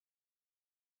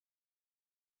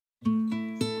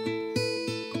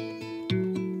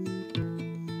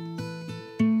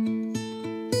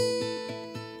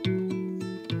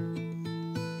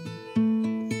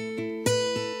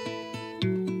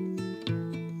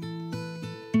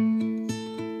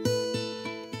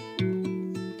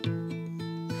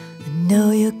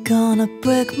know you're gonna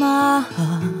break my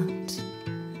heart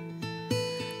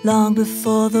long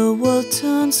before the world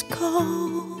turns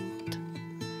cold.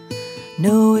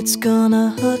 Know it's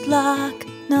gonna hurt like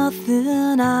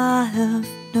nothing I have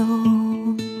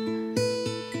known.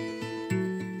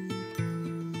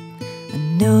 I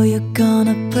know you're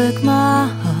gonna break my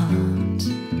heart.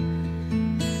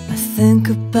 I think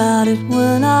about it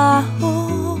when I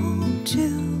hold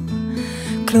you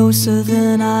closer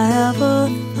than I ever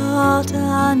thought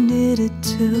I needed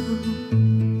to.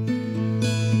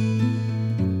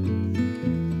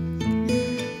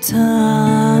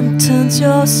 Time turns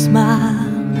your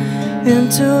smile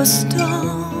into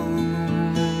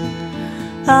stone.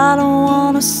 I don't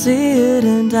wanna see it,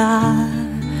 and I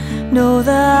know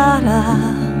that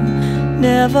I'll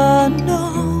never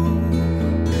know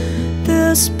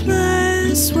this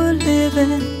place we're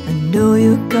living. I know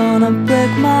you're gonna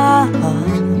break my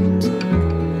heart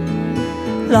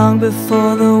long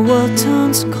before the world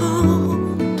turns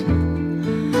cold.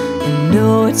 I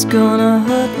know it's gonna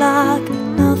hurt like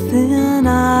nothing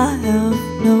I have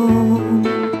known.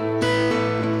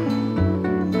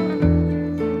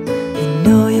 I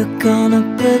know you're gonna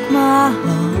break my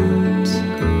heart.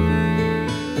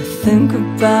 I think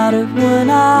about it when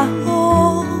I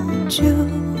hold you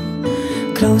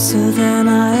closer than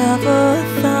I ever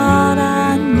thought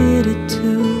I needed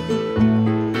to.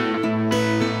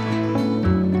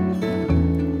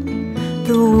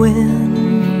 The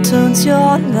wind turns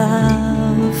your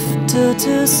laughter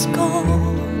to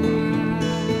scorn.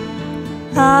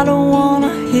 I don't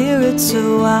wanna hear it, so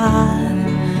I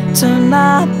turn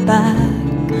my back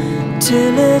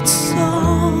till it's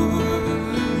all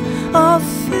of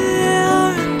fear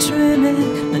and dreaming.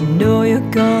 I know you're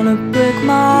gonna break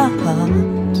my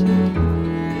heart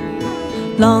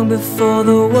long before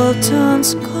the world turns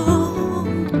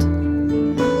cold.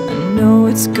 I know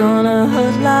it's gonna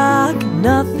hurt like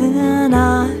nothing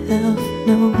I have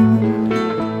known.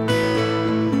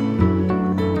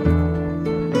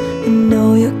 I know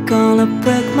you're gonna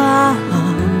break my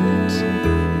heart.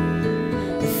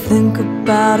 I think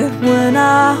about it when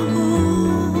I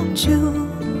hold you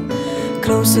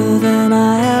closer than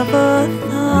I ever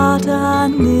thought I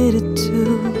needed to.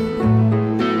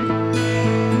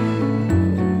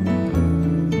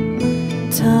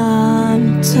 Time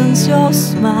turns your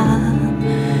smile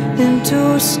into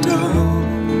stone.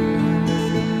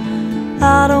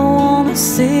 I don't wanna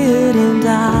see it, and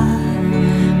I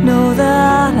know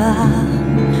that I'll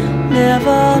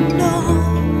never know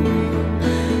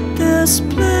this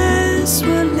place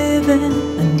we're living.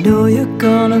 I know you're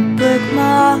gonna break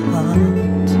my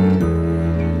heart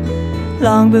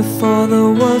long before the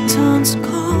world turns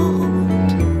cold.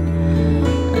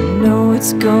 I know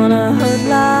it's gonna hurt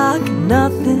like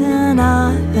nothing I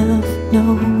have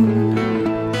known.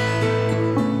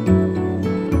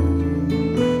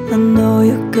 I know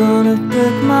you're gonna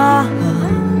break my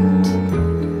heart.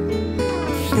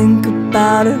 Think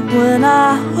about it when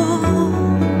I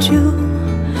hold you.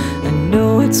 I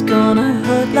know it's gonna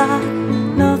hurt like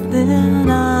nothing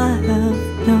I have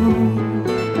known.